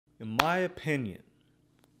In my opinion,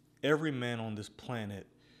 every man on this planet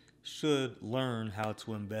should learn how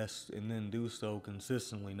to invest and then do so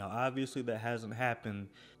consistently. Now, obviously that hasn't happened,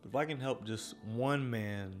 but if I can help just one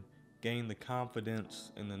man gain the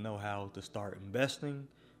confidence and the know-how to start investing,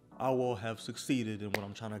 I will have succeeded in what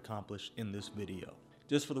I'm trying to accomplish in this video.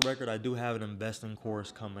 Just for the record, I do have an investing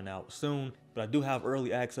course coming out soon, but I do have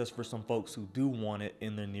early access for some folks who do want it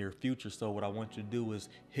in the near future. So what I want you to do is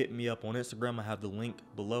hit me up on Instagram. I have the link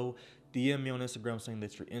below. DM me on Instagram saying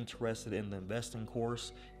that you're interested in the investing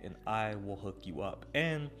course, and I will hook you up.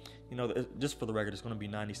 And, you know, just for the record, it's going to be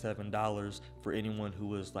 $97 for anyone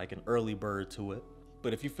who is like an early bird to it.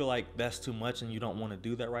 But if you feel like that's too much and you don't want to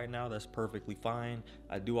do that right now, that's perfectly fine.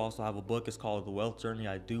 I do also have a book. It's called The Wealth Journey.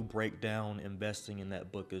 I do break down investing in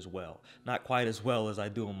that book as well. Not quite as well as I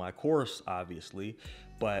do in my course, obviously,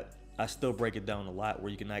 but I still break it down a lot where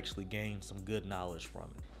you can actually gain some good knowledge from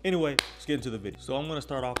it. Anyway, let's get into the video. So I'm going to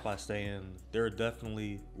start off by saying there are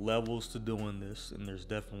definitely levels to doing this, and there's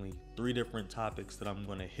definitely 3 different topics that I'm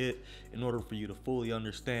going to hit in order for you to fully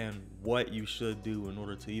understand what you should do in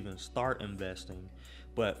order to even start investing.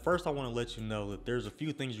 But first, I want to let you know that there's a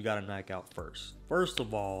few things you got to knock out first. First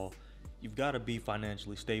of all, you've got to be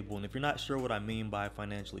financially stable. And if you're not sure what I mean by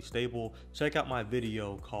financially stable, check out my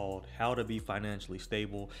video called How to Be Financially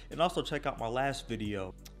Stable. And also check out my last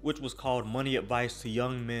video, which was called Money Advice to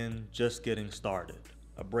Young Men Just Getting Started.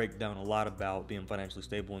 I break down a lot about being financially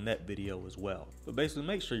stable in that video as well. But basically,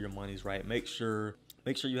 make sure your money's right. Make sure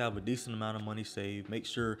you have a decent amount of money saved. Make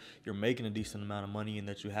sure you're making a decent amount of money and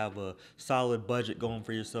that you have a solid budget going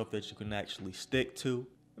for yourself that you can actually stick to.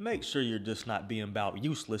 Make sure you're just not being about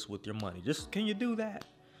useless with your money. Just, can you do that?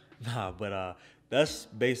 Nah, but that's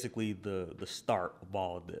basically the start of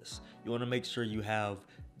all of this. You want to make sure you have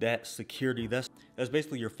that security. That's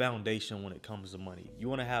basically your foundation when it comes to money. You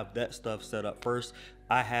want to have that stuff set up first.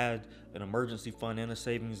 I had an emergency fund and a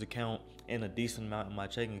savings account and a decent amount in my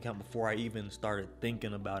checking account before I even started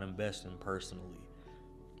thinking about investing personally,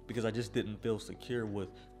 because I just didn't feel secure with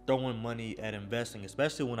throwing money at investing,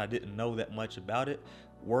 especially when I didn't know that much about it,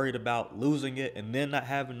 worried about losing it and then not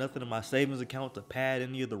having nothing in my savings account to pad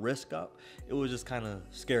any of the risk up. It was just kind of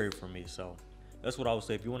scary for me. So that's what I would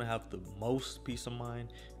say. If you want to have the most peace of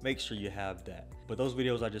mind, make sure you have that. But those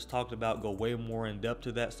videos I just talked about go way more in depth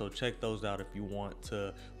to that, so check those out if you want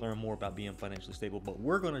to learn more about being financially stable. But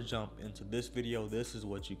we're going to jump into this video. This is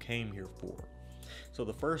what you came here for. So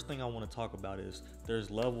the first thing I want to talk about is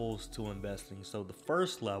there's levels to investing. So the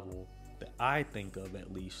first level that I think of,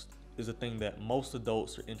 at least, is a thing that most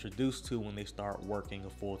adults are introduced to when they start working a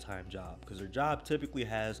full-time job, because their job typically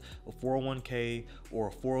has a 401k or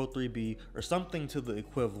a 403b or something to the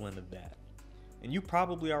equivalent of that. And you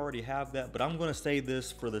probably already have that, but I'm going to say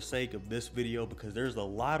this for the sake of this video because there's a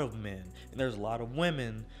lot of men and there's a lot of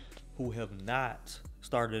women who have not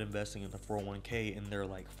started investing in the 401k and they're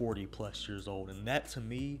like 40 plus years old, and that to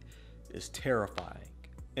me is terrifying.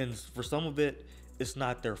 And for some of it, it's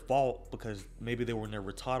not their fault, because maybe they were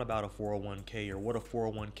never taught about a 401k or what a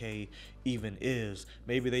 401k even is.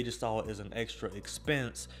 Maybe they just saw it as an extra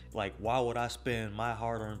expense. Like, why would I spend my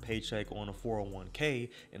hard-earned paycheck on a 401k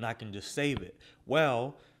and I can just save it?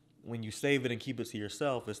 Well, when you save it and keep it to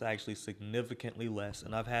yourself, it's actually significantly less.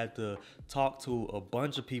 And I've had to talk to a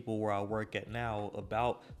bunch of people where I work at now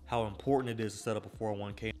about how important it is to set up a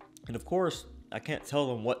 401k. And of course, I can't tell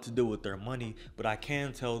them what to do with their money, but I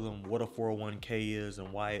can tell them what a 401k is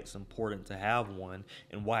and why it's important to have one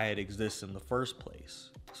and why it exists in the first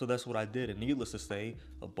place. So that's what I did. And needless to say,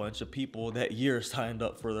 a bunch of people that year signed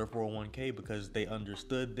up for their 401k because they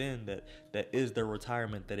understood then that that is their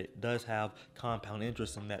retirement, that it does have compound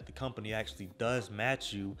interest, and that the company actually does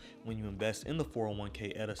match you when you invest in the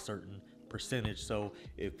 401k at a certain percentage. So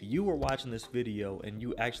if you are watching this video and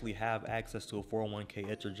you actually have access to a 401k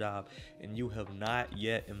at your job and you have not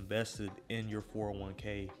yet invested in your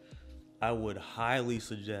 401k, I would highly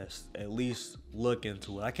suggest at least look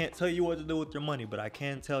into it. I can't tell you what to do with your money, but I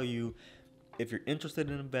can tell you, if you're interested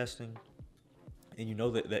in investing and you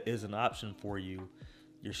know that that is an option for you,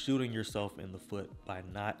 you're shooting yourself in the foot by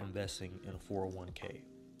not investing in a 401k.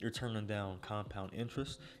 You're turning down compound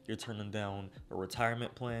interest, you're turning down a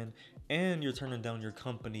retirement plan, and you're turning down your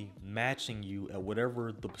company matching you at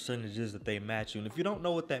whatever the percentage is that they match you. And if you don't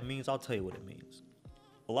know what that means, I'll tell you what it means.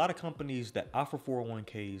 A lot of companies that offer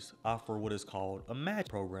 401ks offer what is called a match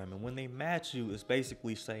program. And when they match you, it's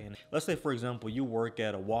basically saying, let's say, for example, you work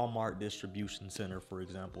at a Walmart distribution center, for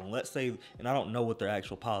example. And let's say, and I don't know what their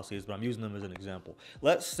actual policy is, but I'm using them as an example.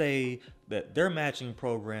 Let's say that their matching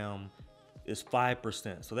program is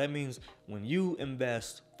 5%. So that means when you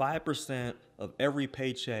invest 5% of every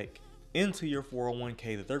paycheck into your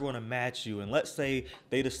 401k that they're going to match you. And let's say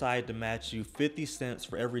they decide to match you 50 cents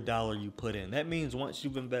for every dollar you put in. That means once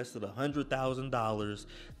you've invested $100,000,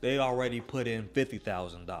 they already put in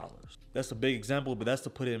 $50,000. That's a big example, but that's to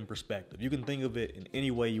put it in perspective. You can think of it in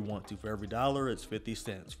any way you want to. For every dollar, it's 50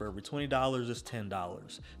 cents. For every $20, it's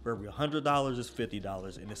 $10. For every $100, it's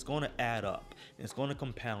 $50. And it's going to add up. And it's going to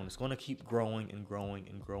compound. It's going to keep growing and growing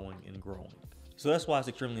and growing and growing. So that's why it's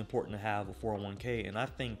extremely important to have a 401k, and I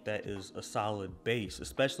think that is a solid base,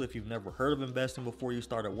 especially if you've never heard of investing before you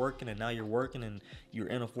started working and now you're working and you're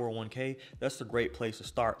in a 401k. That's a great place to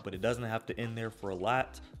start, but it doesn't have to end there. For a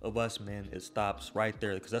lot of us men, it stops right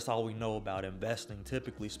there because that's all we know about investing,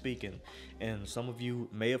 typically speaking. And some of you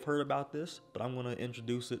may have heard about this, but I'm going to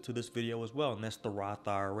introduce it to this video as well, and that's the Roth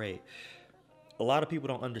IRA. A lot of people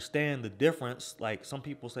don't understand the difference. Like, some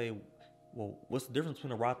people say, well, what's the difference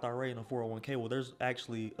between a Roth IRA and a 401k? Well, there's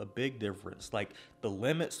actually a big difference. Like, the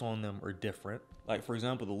limits on them are different. Like, for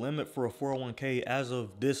example, the limit for a 401k as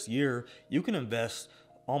of this year, you can invest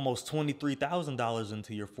almost $23,000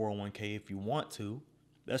 into your 401k if you want to.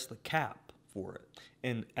 That's the cap for it.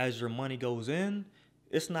 And as your money goes in,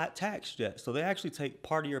 it's not taxed yet. So they actually take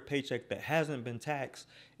part of your paycheck that hasn't been taxed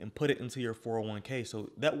and put it into your 401k. So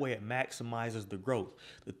that way it maximizes the growth.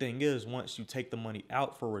 The thing is, once you take the money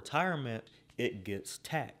out for retirement, it gets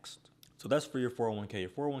taxed. So that's for your 401k. Your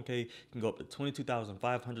 401k can go up to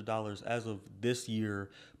 $22,500 as of this year,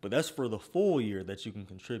 but that's for the full year that you can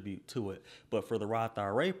contribute to it. But for the Roth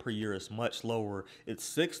IRA per year, it's much lower. It's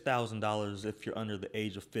 $6,000 if you're under the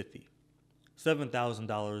age of 50.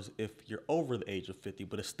 $7,000 if you're over the age of 50,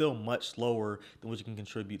 but it's still much lower than what you can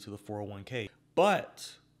contribute to the 401k.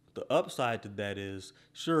 But the upside to that is,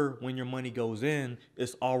 sure, when your money goes in,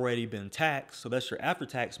 it's already been taxed. So that's your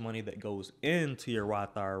after-tax money that goes into your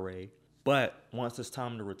Roth IRA. But once it's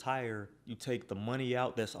time to retire, you take the money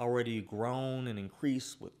out that's already grown and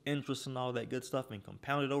increased with interest and all that good stuff and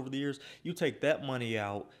compounded over the years. You take that money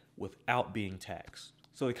out without being taxed.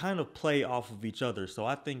 So they kind of play off of each other. So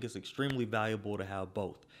I think it's extremely valuable to have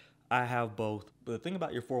both. I have both. But the thing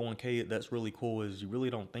about your 401k that's really cool is you really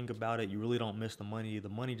don't think about it. You really don't miss the money. The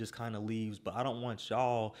money just kind of leaves. But I don't want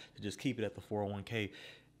y'all to just keep it at the 401k.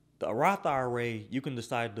 The Roth IRA, you can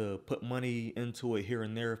decide to put money into it here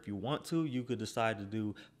and there if you want to. You could decide to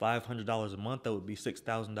do $500 a month. That would be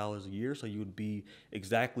 $6,000 a year. So you would be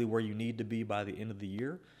exactly where you need to be by the end of the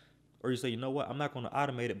year. Or you say, you know what, I'm not going to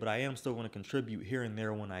automate it, but I am still going to contribute here and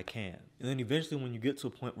there when I can. And then eventually when you get to a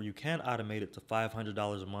point where you can automate it to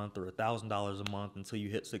 $500 a month or $1,000 a month until you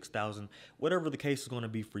hit $6,000, whatever the case is going to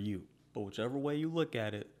be for you. But whichever way you look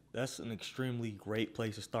at it, that's an extremely great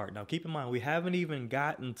place to start. Now, keep in mind, we haven't even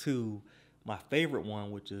gotten to my favorite one,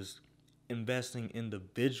 which is investing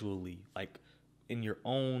individually, like in your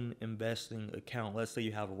own investing account. Let's say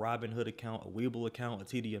you have a Robinhood account, a Webull account, a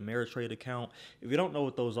TD Ameritrade account. If you don't know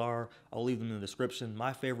what those are, I'll leave them in the description.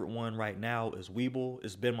 My favorite one right now is Webull.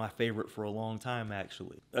 It's been my favorite for a long time,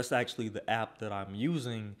 actually. That's actually the app that I'm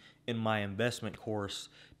using in my investment course,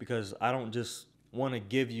 because I don't just want to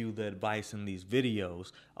give you the advice in these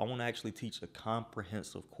videos. I want to actually teach a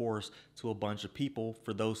comprehensive course to a bunch of people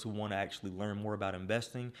for those who want to actually learn more about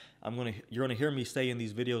investing. You're going to hear me say in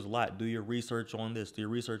these videos a lot, do your research on this, do your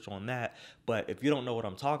research on that. But if you don't know what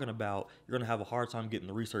I'm talking about, you're going to have a hard time getting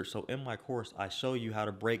the research. So in my course, I show you how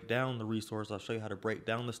to break down the resource. I'll show you how to break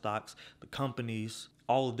down the stocks, the companies,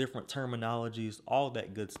 all the different terminologies, all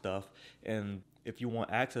that good stuff. And if you want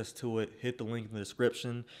access to it, hit the link in the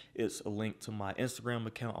description. It's a link to my Instagram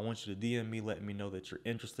account. I want you to DM me, letting me know that you're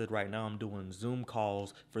interested. Right now, I'm doing Zoom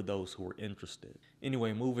calls for those who are interested.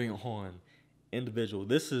 Anyway, moving on. Individual.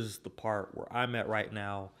 This is the part where I'm at right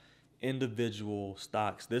now. Individual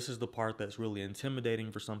stocks. This is the part that's really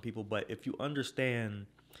intimidating for some people. But if you understand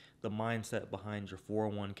the mindset behind your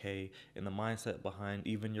 401k and the mindset behind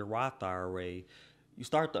even your Roth IRA, you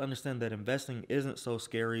start to understand that investing isn't so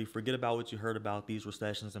scary. Forget about what you heard about these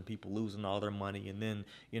recessions and people losing all their money. And then,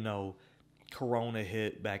 Corona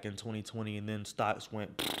hit back in 2020 and then stocks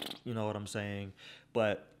went, you know what I'm saying?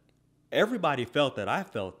 But everybody felt that. I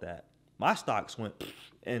felt that. My stocks went,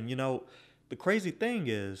 and the crazy thing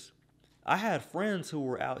is, I had friends who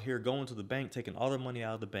were out here going to the bank, taking all their money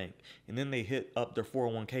out of the bank, and then they hit up their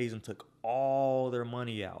 401ks and took all their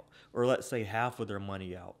money out, or let's say half of their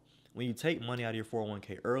money out. When you take money out of your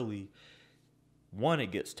 401k early, one, it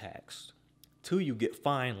gets taxed. Two, you get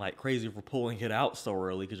fined like crazy for pulling it out so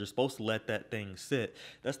early because you're supposed to let that thing sit.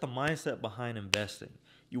 That's the mindset behind investing.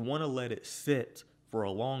 You want to let it sit for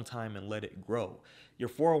a long time and let it grow. Your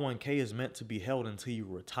 401k is meant to be held until you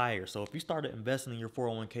retire. So if you started investing in your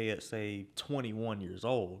 401k at, say, 21 years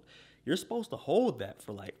old, you're supposed to hold that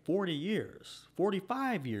for like 40 years,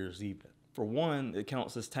 45 years even. For one, it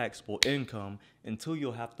counts as taxable income until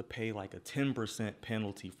you'll have to pay like a 10%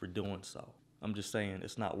 penalty for doing so. I'm just saying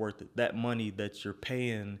it's not worth it. That money that you're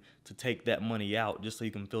paying to take that money out just so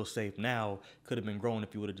you can feel safe now could have been grown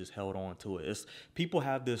if you would have just held on to it. People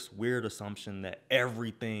have this weird assumption that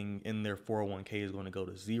everything in their 401k is going to go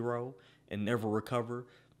to zero and never recover.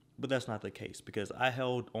 But that's not the case, because I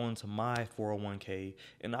held on to my 401k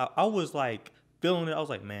and I was like feeling it. I was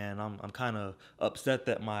like, man, I'm kind of upset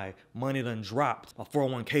that my money done dropped. My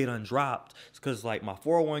 401k done dropped. It's because like my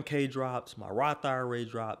 401k dropped, my Roth IRA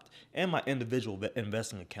dropped, and my individual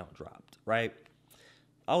investing account dropped, right?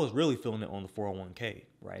 I was really feeling it on the 401k,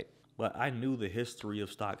 right? But I knew the history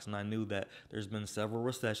of stocks, and I knew that there's been several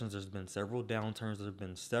recessions, there's been several downturns, there's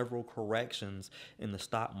been several corrections in the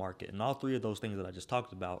stock market. And all three of those things that I just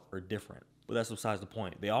talked about are different. But that's besides the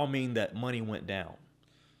point. They all mean that money went down.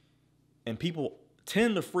 And people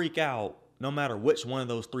tend to freak out no matter which one of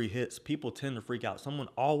those three hits. People tend to freak out. Someone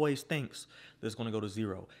always thinks that it's going to go to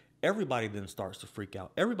zero. Everybody then starts to freak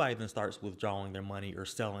out. Everybody then starts withdrawing their money or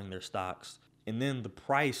selling their stocks. And then the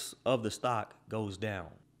price of the stock goes down.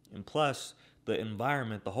 And plus, the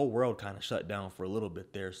environment, the whole world kind of shut down for a little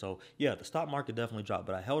bit there. So yeah, the stock market definitely dropped,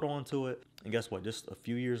 but I held on to it. And guess what? Just a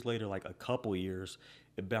few years later, like a couple years,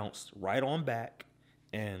 it bounced right on back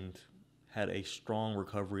and had a strong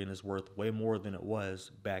recovery, and is worth way more than it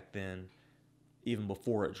was back then, even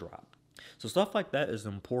before it dropped. So stuff like that is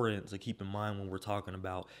important to keep in mind when we're talking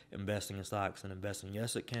about investing in stocks and investing.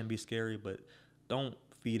 Yes, it can be scary, but don't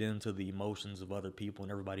feed into the emotions of other people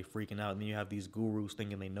and everybody freaking out. And then you have these gurus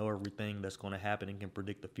thinking they know everything that's going to happen and can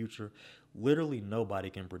predict the future. Literally nobody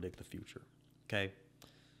can predict the future, okay?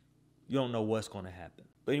 You don't know what's going to happen.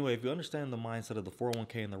 But anyway, if you understand the mindset of the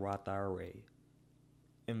 401k and the Roth IRA,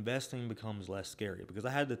 investing becomes less scary, because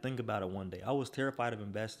I had to think about it one day. I was terrified of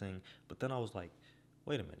investing, but then I was like,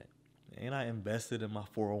 wait a minute, ain't I invested in my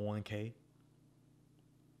 401k?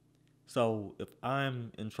 So if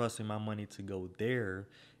I'm entrusting my money to go there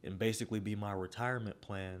and basically be my retirement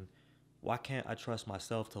plan, why can't I trust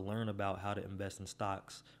myself to learn about how to invest in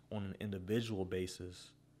stocks on an individual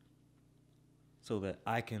basis so that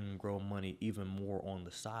I can grow money even more on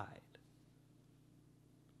the side?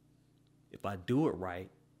 If I do it right,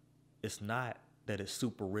 it's not that it's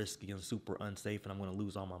super risky and super unsafe and I'm going to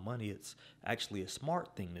lose all my money. It's actually a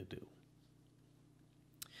smart thing to do.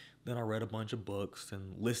 Then I read a bunch of books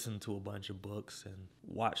and listened to a bunch of books and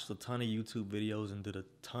watched a ton of YouTube videos and did a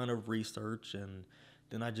ton of research. And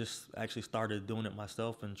then I just actually started doing it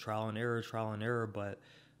myself, and trial and error, but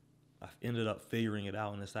I ended up figuring it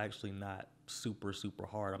out, and it's actually not super, super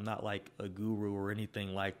hard. I'm not like a guru or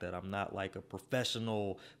anything like that. I'm not like a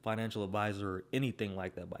professional financial advisor or anything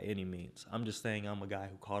like that by any means. I'm just saying I'm a guy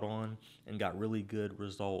who caught on and got really good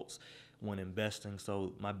results when investing.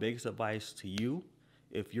 So my biggest advice to you,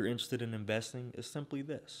 if you're interested in investing, is simply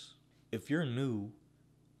this. If you're new,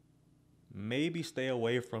 maybe stay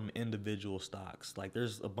away from individual stocks. Like,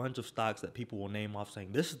 there's a bunch of stocks that people will name off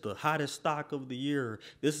saying, this is the hottest stock of the year.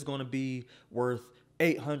 This is going to be worth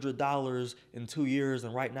 $800 in 2 years,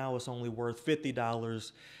 and right now it's only worth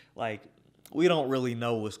 $50. Like, we don't really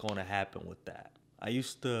know what's going to happen with that. I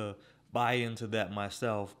used to buy into that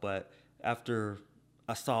myself, but after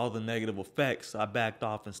I saw the negative effects, I backed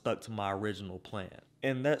off and stuck to my original plan.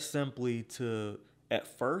 And that's simply to, at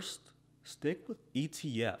first, stick with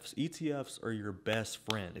ETFs. ETFs are your best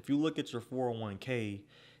friend. If you look at your 401k,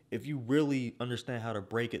 if you really understand how to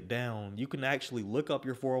break it down, you can actually look up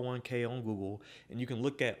your 401k on Google, and you can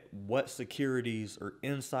look at what securities are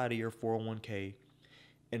inside of your 401k.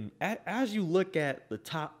 And as you look at the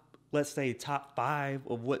top, let's say top 5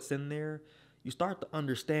 of what's in there, you start to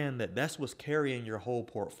understand that that's what's carrying your whole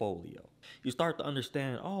portfolio. You start to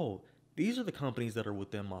understand, oh, these are the companies that are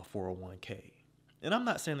within my 401k. And I'm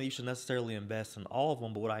not saying that you should necessarily invest in all of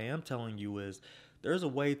them, but what I am telling you is there's a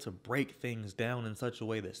way to break things down in such a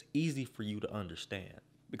way that's easy for you to understand.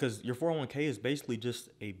 Because your 401k is basically just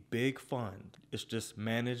a big fund. It's just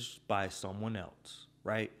managed by someone else,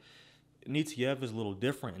 right? An ETF is a little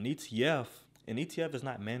different. An ETF is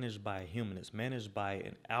not managed by a human. It's managed by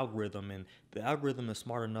an algorithm, and the algorithm is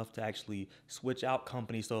smart enough to actually switch out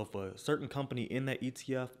companies. So if a certain company in that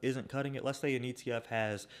ETF isn't cutting it, let's say an ETF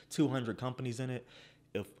has 200 companies in it.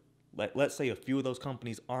 If, let's say a few of those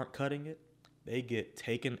companies aren't cutting it, they get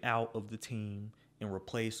taken out of the team and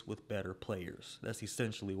replaced with better players. That's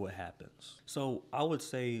essentially what happens. So I would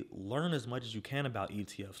say learn as much as you can about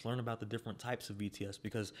ETFs. Learn about the different types of ETFs,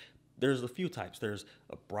 because There's a few types. There's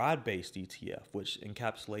a broad-based ETF, which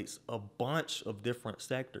encapsulates a bunch of different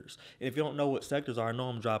sectors. And if you don't know what sectors are, I know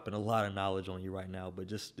I'm dropping a lot of knowledge on you right now, but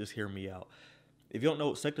just hear me out. If you don't know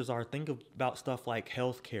what sectors are, think about stuff like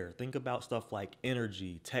healthcare. Think about stuff like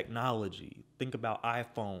energy, technology. Think about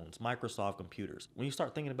iPhones, Microsoft computers. When you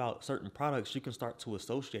start thinking about certain products, you can start to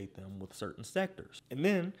associate them with certain sectors. And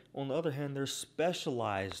then, on the other hand, there's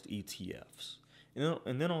specialized ETFs.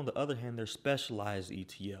 And then on the other hand, there's specialized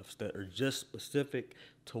ETFs that are just specific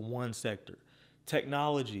to one sector.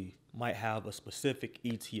 Technology might have a specific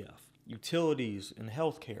ETF. Utilities and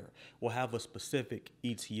healthcare will have a specific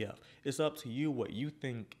ETF. It's up to you what you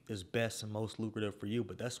think is best and most lucrative for you,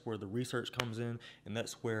 but that's where the research comes in, and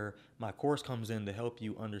that's where my course comes in to help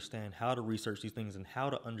you understand how to research these things and how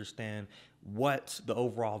to understand what the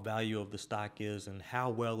overall value of the stock is and how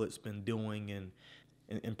well it's been doing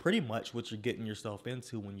and pretty much what you're getting yourself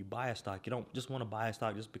into when you buy a stock. You don't just want to buy a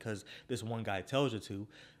stock just because this one guy tells you to.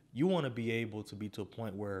 You want to be able to be to a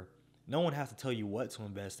point where no one has to tell you what to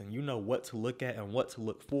invest in. You know what to look at and what to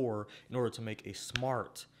look for in order to make a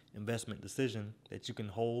smart investment decision that you can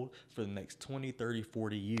hold for the next 20, 30,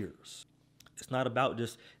 40 years. It's not about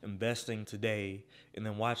just investing today and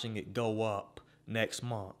then watching it go up next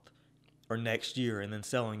month or next year and then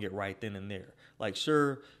selling it right then and there. Like,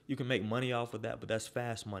 sure, you can make money off of that, but that's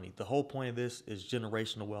fast money. The whole point of this is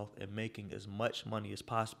generational wealth and making as much money as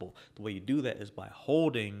possible. The way you do that is by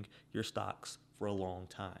holding your stocks for a long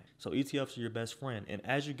time. So ETFs are your best friend. And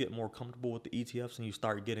as you get more comfortable with the ETFs and you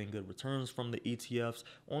start getting good returns from the ETFs,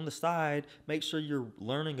 on the side, make sure you're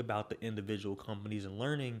learning about the individual companies and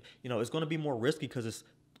learning, it's going to be more risky because it's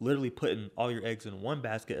literally putting all your eggs in one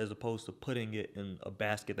basket as opposed to putting it in a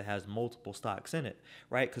basket that has multiple stocks in it,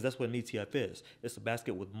 right? Because that's what an ETF is. It's a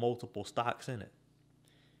basket with multiple stocks in it.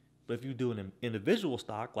 But if you do an individual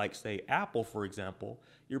stock, like say Apple, for example,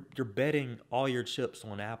 you're betting all your chips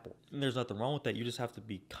on Apple. And there's nothing wrong with that. You just have to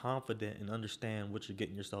be confident and understand what you're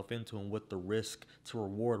getting yourself into and what the risk to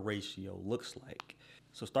reward ratio looks like.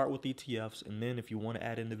 So start with ETFs, and then if you want to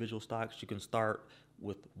add individual stocks, you can start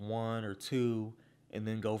with 1 or 2 and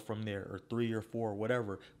then go from there, or 3 or 4,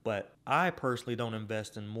 whatever. But I personally don't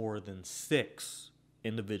invest in more than 6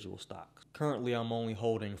 individual stocks. Currently, I'm only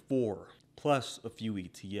holding 4 plus a few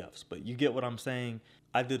ETFs, but you get what I'm saying?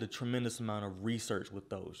 I did a tremendous amount of research with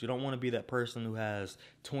those. You don't want to be that person who has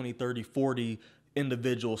 20, 30, 40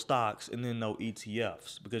 individual stocks and then no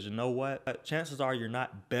ETFs, because you know what? Chances are you're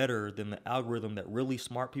not better than the algorithm that really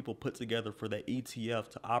smart people put together for that ETF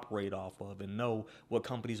to operate off of and know what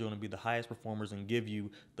companies are going to be the highest performers and give you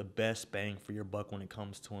the best bang for your buck when it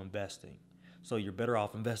comes to investing. So you're better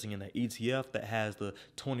off investing in that ETF that has the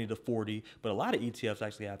 20 to 40, but a lot of ETFs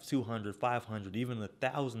actually have 200, 500, even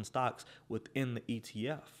 1,000 stocks within the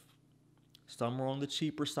ETF. Some are on the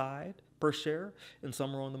cheaper side per share, and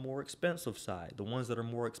some are on the more expensive side. The ones that are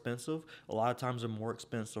more expensive, a lot of times are more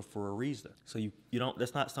expensive for a reason. So you don't,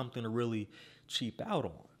 that's not something to really cheap out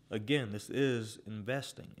on. Again, this is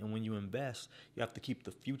investing. And when you invest, you have to keep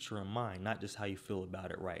the future in mind, not just how you feel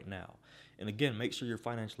about it right now. And again, make sure you're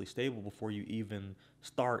financially stable before you even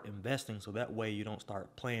start investing, so that way you don't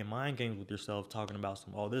start playing mind games with yourself talking about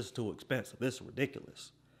this is too expensive, this is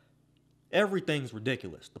ridiculous. Everything's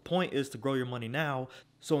ridiculous. The point is to grow your money now,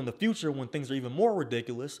 so in the future when things are even more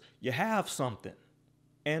ridiculous, you have something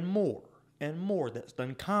and more that's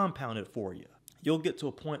done compounded for you. You'll get to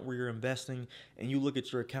a point where you're investing and you look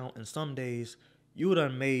at your account, and some days you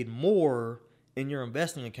done made more in your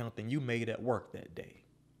investing account than you made at work that day.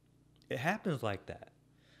 It happens like that,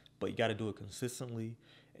 but you got to do it consistently,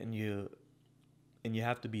 and you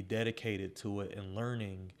have to be dedicated to it and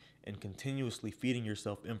learning and continuously feeding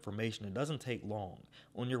yourself information. It doesn't take long.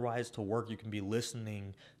 On your rides to work, you can be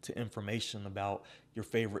listening to information about your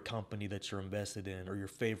favorite company that you're invested in or your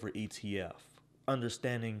favorite ETF,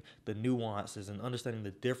 understanding the nuances and understanding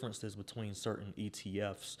the differences between certain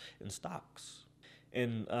ETFs and stocks.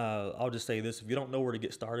 And I'll just say this, if you don't know where to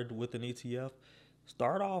get started with an ETF,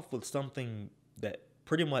 start off with something that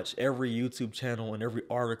pretty much every YouTube channel and every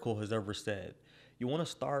article has ever said. You want to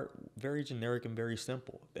start very generic and very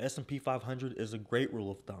simple. The S&P 500 is a great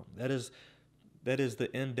rule of thumb. That is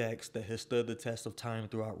the index that has stood the test of time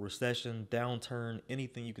throughout recession, downturn,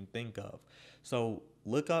 anything you can think of. So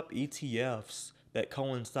look up ETFs that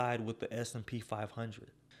coincide with the S&P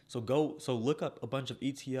 500. So look up a bunch of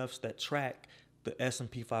ETFs that track the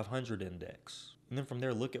S&P 500 index. And then from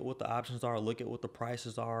there, look at what the options are, look at what the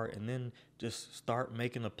prices are, and then just start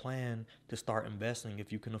making a plan to start investing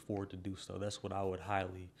if you can afford to do so. That's what I would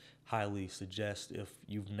highly suggest if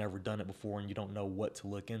you've never done it before and you don't know what to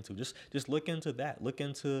look into. Just look into that. Look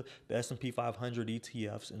into the S&P 500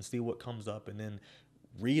 ETFs and see what comes up, and then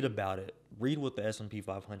read about it. Read what the S&P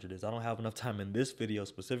 500 is. I don't have enough time in this video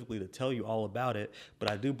specifically to tell you all about it,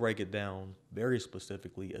 but I do break it down very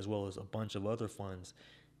specifically, as well as a bunch of other funds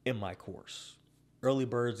in my course. Early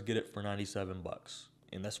birds get it for 97 bucks,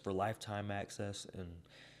 and that's for lifetime access. And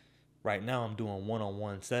right now I'm doing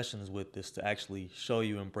one-on-one sessions with this to actually show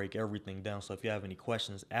you and break everything down. So if you have any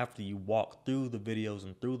questions after you walk through the videos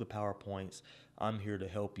and through the PowerPoints, I'm here to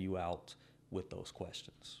help you out with those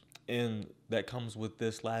questions. And that comes with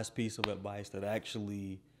this last piece of advice that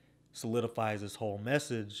actually solidifies this whole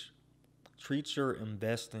message. Treat your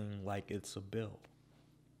investing like it's a bill.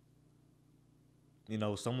 You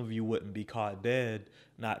know, some of you wouldn't be caught dead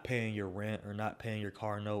not paying your rent or not paying your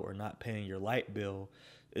car note or not paying your light bill.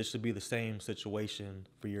 It should be the same situation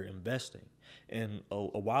for your investing. And a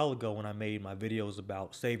while ago, when I made my videos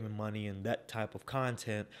about saving money and that type of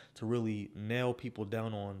content to really nail people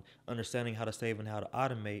down on understanding how to save and how to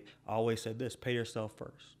automate, I always said this: pay yourself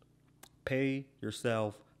first. Pay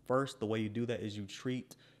yourself first. The way you do that is you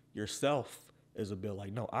treat yourself as a bill.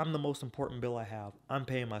 Like, no, I'm the most important bill I have. I'm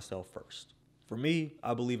paying myself first. For me,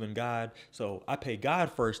 I believe in God, so I pay God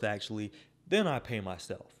first, actually, then I pay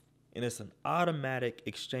myself. And it's an automatic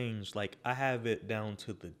exchange. Like, I have it down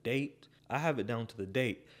to the date.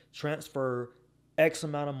 Transfer X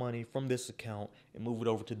amount of money from this account and move it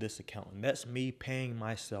over to this account. And that's me paying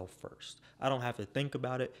myself first. I don't have to think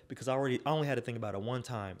about it because I only had to think about it one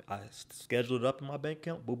time. I scheduled it up in my bank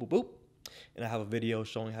account, boop, boop, boop. And I have a video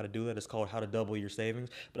showing how to do that. It's called How to Double Your Savings.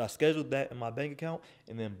 But I scheduled that in my bank account,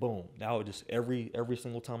 and then boom. Now it just every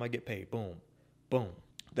single time I get paid, boom, boom.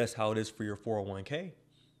 That's how it is for your 401k.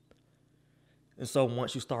 And so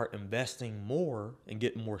once you start investing more and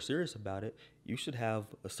getting more serious about it, you should have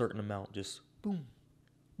a certain amount just boom,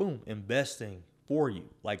 boom, investing for you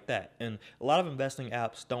like that. And a lot of investing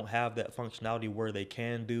apps don't have that functionality where they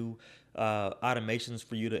can do automations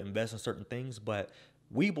for you to invest in certain things, but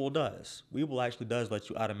Webull does. Webull actually does let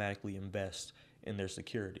you automatically invest in their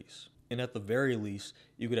securities. And at the very least,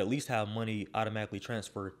 you could at least have money automatically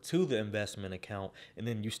transferred to the investment account, and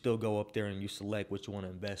then you still go up there and you select what you want to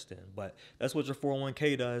invest in. But that's what your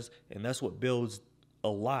 401k does, and that's what builds a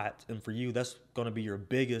lot. And for you, that's going to be your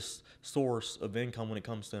biggest source of income when it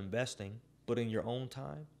comes to investing. But in your own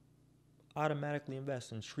time, automatically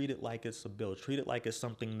invest and treat it like it's a bill. Treat it like it's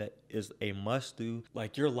something that is a must-do,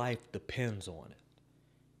 like your life depends on it.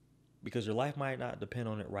 Because your life might not depend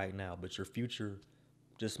on it right now, but your future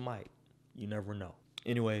just might. You never know.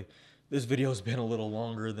 Anyway, this video has been a little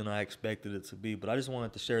longer than I expected it to be, but I just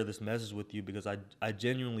wanted to share this message with you because I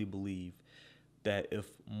genuinely believe that if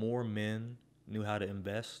more men knew how to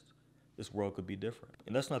invest, this world could be different.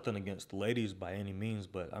 And that's nothing against the ladies by any means,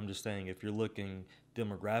 but I'm just saying if you're looking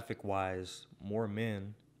demographic-wise, more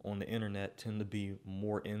men on the internet tend to be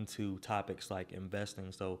more into topics like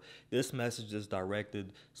investing. So this message is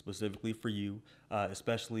directed specifically for you,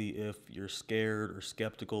 especially if you're scared or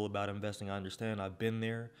skeptical about investing. I understand, I've been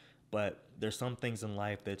there, but there's some things in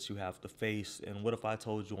life that you have to face. And what if I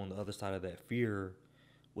told you on the other side of that fear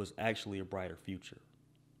was actually a brighter future?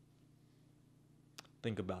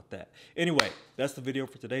 Think about that. Anyway, that's the video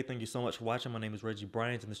for today. Thank you so much for watching. My name is Reggie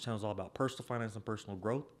Bryant, and this channel is all about personal finance and personal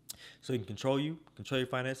growth. So you can control your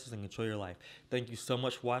finances, and control your life. Thank you so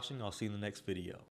much for watching. I'll see you in the next video.